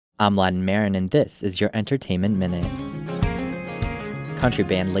I'm Latin Marin, and this is your Entertainment Minute. Country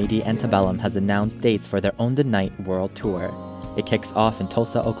band Lady Antebellum has announced dates for their Own the Night World Tour. It kicks off in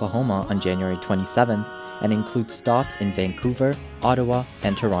Tulsa, Oklahoma on January 27th and includes stops in Vancouver, Ottawa,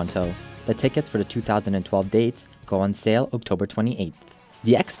 and Toronto. The tickets for the 2012 dates go on sale October 28th.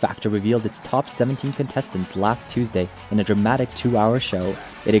 The X Factor revealed its top 17 contestants last Tuesday in a dramatic 2-hour show.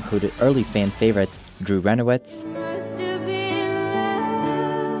 It included early fan favorites Drew Renowitz,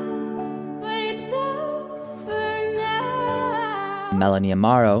 Melanie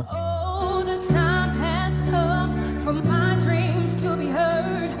Amaro,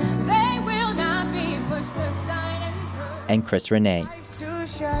 and Chris Renee.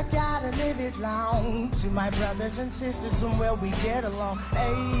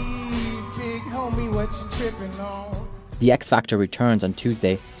 The X Factor returns on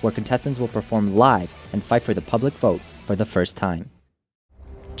Tuesday, where contestants will perform live and fight for the public vote for the first time.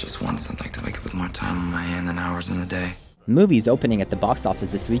 Just once, I'd like to wake up with more time on my hand than hours in the day. Movies opening at the box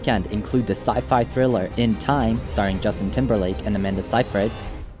office this weekend include the sci-fi thriller In Time, starring Justin Timberlake and Amanda Seyfried,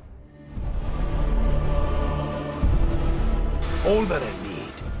 All that I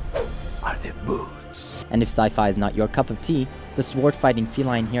need are the boots. and if sci-fi is not your cup of tea, the sword-fighting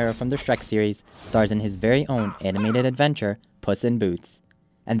feline hero from the Shrek series stars in his very own animated adventure, Puss in Boots.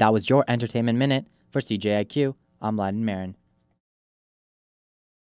 And that was your Entertainment Minute. For CJIQ, I'm Latin Marin.